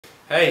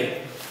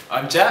Hey,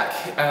 I'm Jack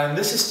and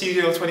this is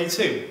Studio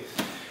 22.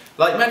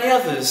 Like many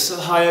others,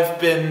 I have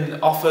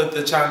been offered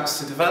the chance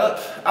to develop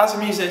as a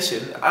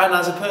musician and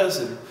as a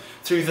person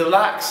through the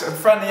lax and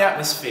friendly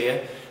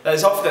atmosphere that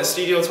is offered at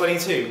Studio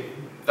 22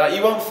 that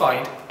you won't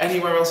find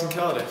anywhere else in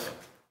Cardiff.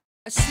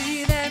 I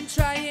see them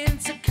trying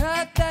to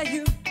cut the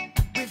youth.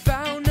 We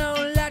found no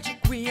logic,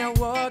 we are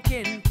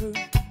walking through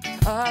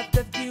of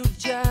the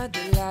future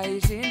that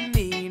lies in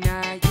me,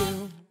 now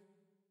you.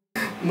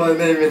 My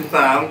name is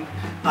Sam.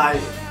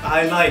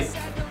 I like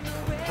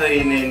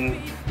playing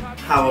in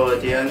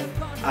Howardian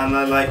and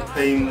I like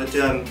playing the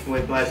drums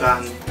with my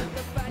band.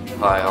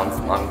 Hi,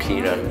 I'm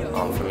Kieran.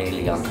 I'm from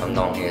Ely. I come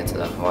down here to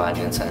the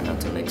Howardian Centre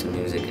to make some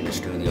music in the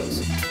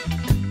studios.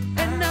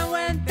 And I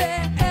went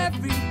there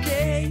every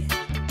day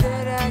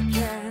that I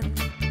can.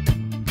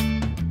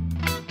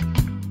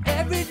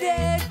 Every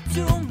day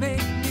to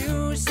make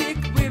music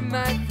with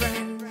my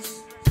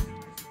friends.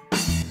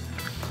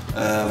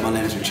 My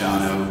name is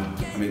Luciano.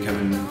 I've been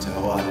coming to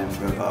Hawaii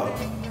for about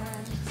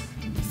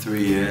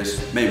 3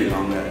 years, maybe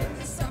longer,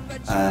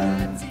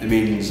 and it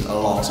means a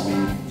lot to me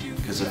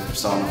because I've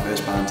started my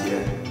first band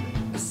here.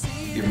 It's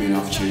given me an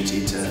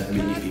opportunity to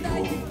meet new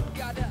people,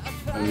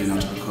 and learn how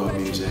to record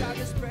music,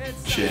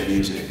 share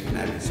music and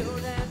everything.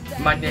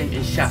 My name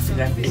is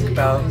Shafilem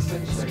Iqbal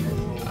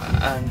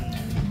and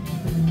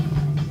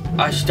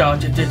I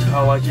started at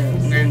Hawaii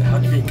learning how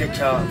to play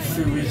guitar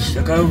 3 weeks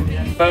ago.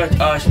 Bert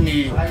asked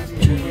me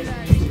to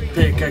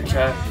play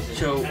guitar,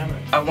 so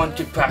I want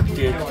to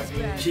practice,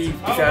 see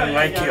if I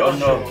like it or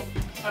not.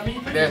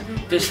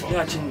 This is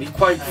actually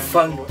quite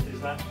fun.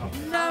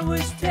 I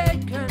was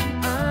taken